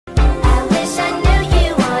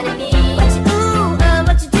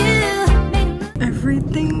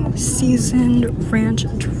seasoned ranch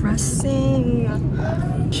dressing.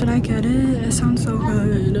 Should I get it? It sounds so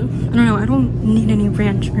good. I don't know, I don't need any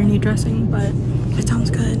ranch or any dressing, but it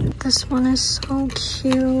sounds good. This one is so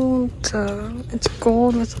cute. It's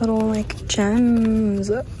gold with little like gems.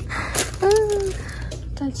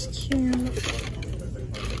 That's cute.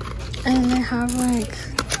 And they have like,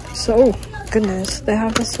 so goodness, they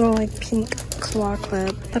have this little like pink claw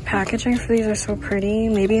clip. The packaging for these are so pretty.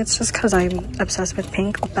 Maybe it's just because I'm obsessed with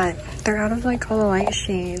pink, but they're out of like all the light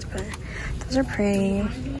shades, but those are pretty.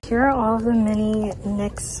 Here are all of the mini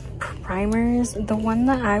NYX primers. The one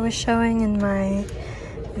that I was showing in my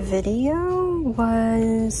video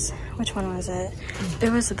was, which one was it?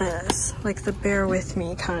 It was this, like the Bear With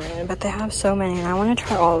Me kind, but they have so many and I want to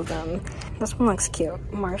try all of them. This one looks cute,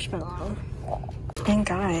 marshmallow. And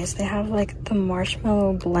guys, they have like the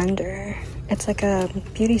marshmallow blender. It's like a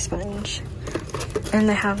beauty sponge. And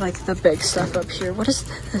they have like the big stuff up here. What is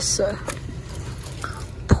this?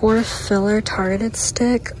 Pore filler targeted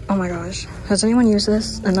stick. Oh my gosh, has anyone used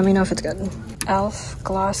this? And let me know if it's good. Elf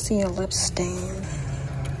glossy lip stain.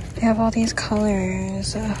 They have all these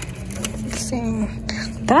colors. Let's see.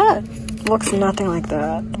 That looks nothing like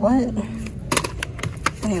that. What?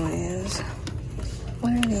 Anyways,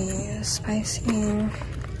 what are these? Spicy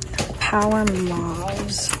power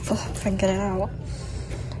mauves. Ugh, if I can get it out.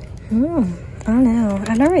 I don't know.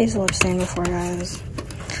 I've never used a lip stain before, guys.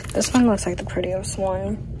 This one looks like the prettiest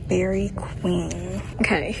one. Berry Queen.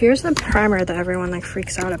 Okay, here's the primer that everyone like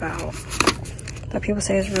freaks out about, that people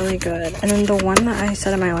say is really good. And then the one that I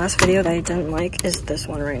said in my last video that I didn't like is this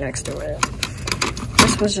one right next to it.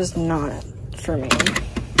 This was just not for me.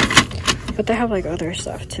 But they have like other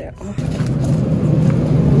stuff too.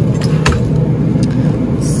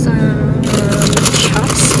 Some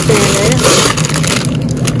chopped spinach.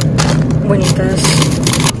 We need this.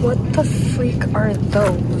 What the freak are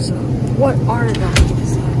those? What are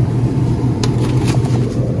those?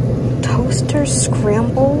 Toaster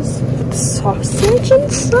scrambles with sausage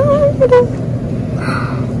inside?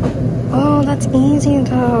 Oh, that's easy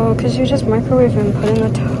though, because you just microwave and put in the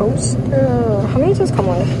toaster. How many does this come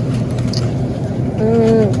with?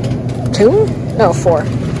 2? No, 4.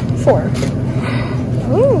 4.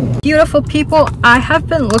 Ooh. Beautiful people, I have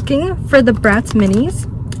been looking for the Bratz minis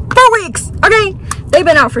for weeks, okay? They've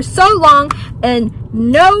been out for so long and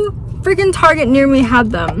no freaking Target near me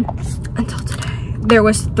had them until today. There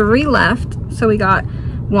was 3 left, so we got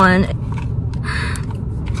 1.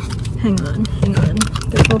 Hang on.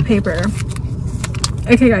 There's a little paper.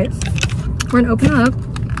 Okay guys, we're gonna open it up.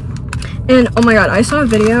 And oh my god, I saw a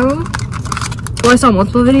video, well I saw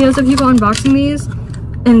multiple videos of people unboxing these,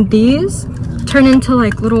 and these turn into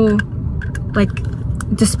like little like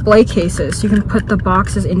display cases. So you can put the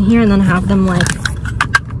boxes in here and then have them like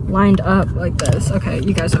lined up like this. Okay,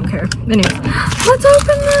 you guys don't care. Anyways, let's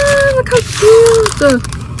open them. Look how cute.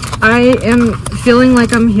 I am feeling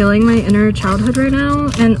like I'm healing my inner childhood right now.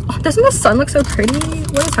 And oh, doesn't the sun look so pretty?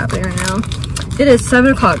 What is happening right now? It is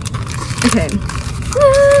 7 o'clock. Okay.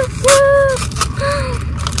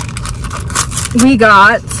 We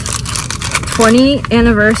got 20th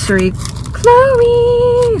anniversary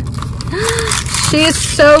Chloe. She's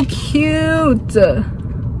so cute. Do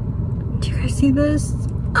you guys see this?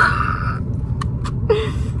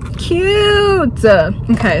 Cute.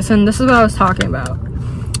 Okay, so this is what I was talking about.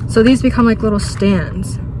 So these become like little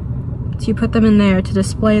stands. So you put them in there to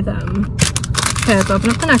display them. Okay, let's open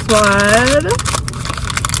up the next one.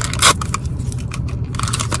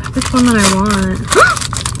 Which one that I want?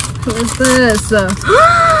 What is this?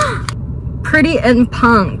 Pretty and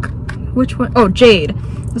Punk. Which one? Oh, Jade.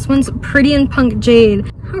 This one's Pretty and Punk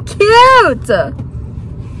Jade. How cute!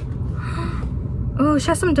 Oh, she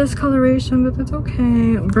has some discoloration, but that's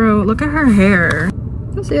okay. Bro, look at her hair.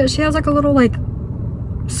 See it? She has like a little like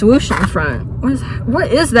swoosh in the front.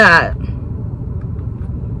 What is that?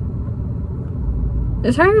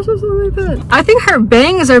 Is her hair supposed to look like that? I think her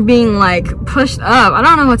bangs are being like pushed up. I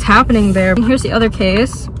don't know what's happening there. And here's the other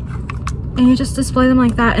case. And you just display them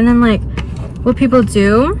like that. And then like what people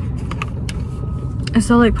do is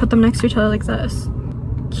they'll like put them next to each other like this.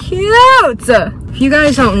 Cute! If you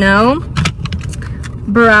guys don't know,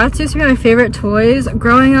 Bratz used to be my favorite toys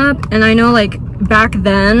growing up, and I know like back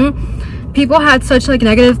then people had such like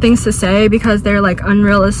negative things to say because they're like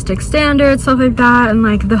unrealistic standards, stuff like that, and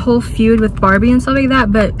like the whole feud with Barbie and stuff like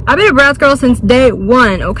that. But I've been a Bratz girl since day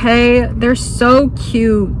 1, okay? They're so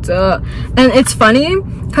cute. And it's funny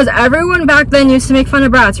because everyone back then used to make fun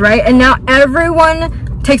of Bratz, right? And now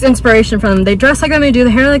everyone takes inspiration from them. They dress like them, they do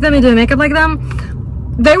the hair like them, they do the makeup like them.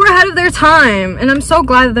 They were ahead of their time, and I'm so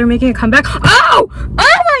glad that they're making a comeback. Oh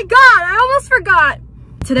my god, I almost forgot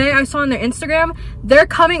today I saw on their Instagram, they're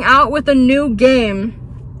coming out with a new game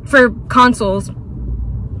for consoles.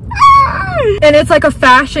 And it's like a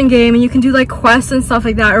fashion game and you can do like quests and stuff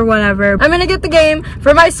like that or whatever. I'm gonna get the game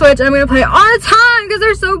for my Switch and I'm gonna play it all the time because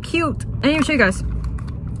they're so cute. I need to show you guys.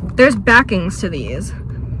 There's backings to these.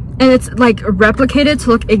 And it's like replicated to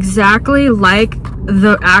look exactly like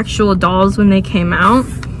the actual dolls when they came out.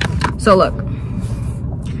 So look.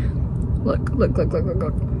 Look.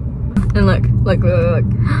 And look.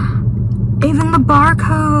 Even the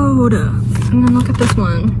barcode. And then look at this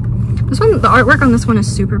one. This one, the artwork on this one is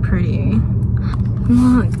super pretty.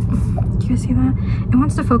 Look, do you guys see that? It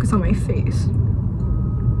wants to focus on my face.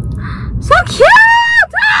 So cute!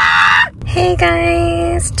 Ah! Hey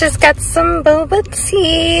guys, just got some boba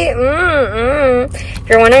tea. If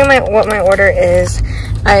you're wondering what my order is,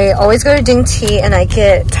 I always go to Ding Tea and I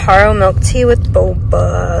get taro milk tea with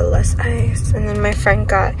boba, less ice. And then my friend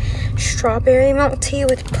got strawberry milk tea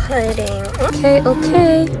with pudding. Okay.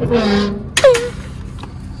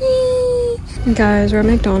 Guys, we're at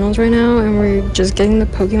McDonald's right now and we're just getting the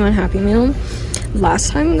Pokemon Happy Meal.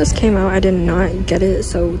 Last time this came out, I did not get it,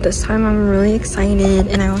 so this time I'm really excited.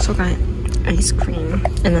 And I also got ice cream,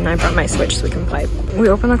 and then I brought my Switch so we can play. We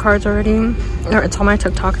opened the cards already, or it's on my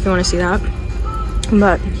TikTok if you want to see that.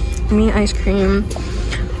 But me, ice cream.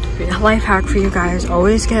 Life hack for you guys: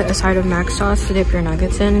 always get a side of mac sauce to dip your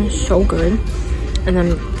nuggets in. It's so good. And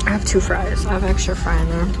then I have 2 fries. I have extra fry in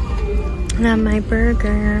there. And then my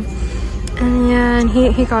burger. And yeah, and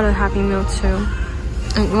he got a Happy Meal too.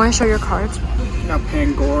 And you want to show your cards? I got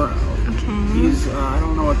Pangoro. Okay. He's, I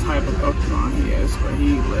don't know what type of Pokemon he is, but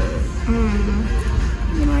he lit.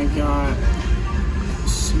 And then I got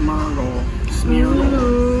Smeargle.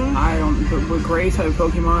 I don't, the gray type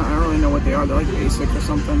Pokemon, I don't really know what they are. They're like basic or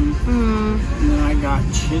something. And then I got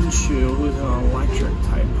Chinchou, who's an electric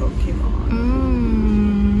type Pokemon.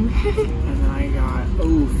 And then I got,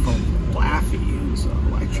 Laffy, who's an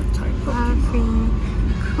electric type Pokemon.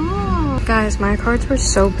 Cool. Guys, my cards were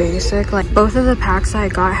so basic. Like, both of the packs I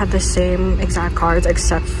got had the same exact cards,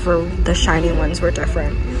 except for the shiny ones were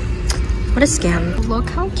different. What a scam. Look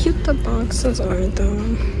how cute the boxes are,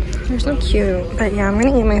 though. They're so cute. But yeah, I'm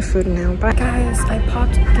gonna eat my food now. But guys, I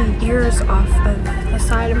popped the ears off of the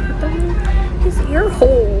side and put them in his ear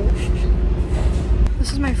hole.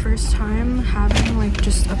 This is my first time having like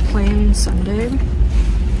just a plain sundae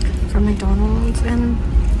from McDonald's, and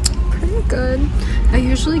pretty good. I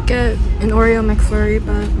usually get an Oreo McFlurry,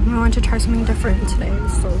 but I wanted to try something different today,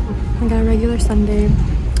 so I got a regular sundae.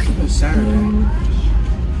 It's Saturday.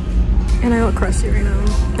 And I look crusty right now.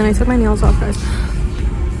 And I took my nails off, guys.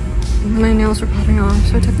 My nails were popping off,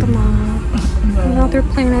 so I took them off. And now they're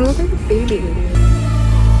plain. I look like a baby.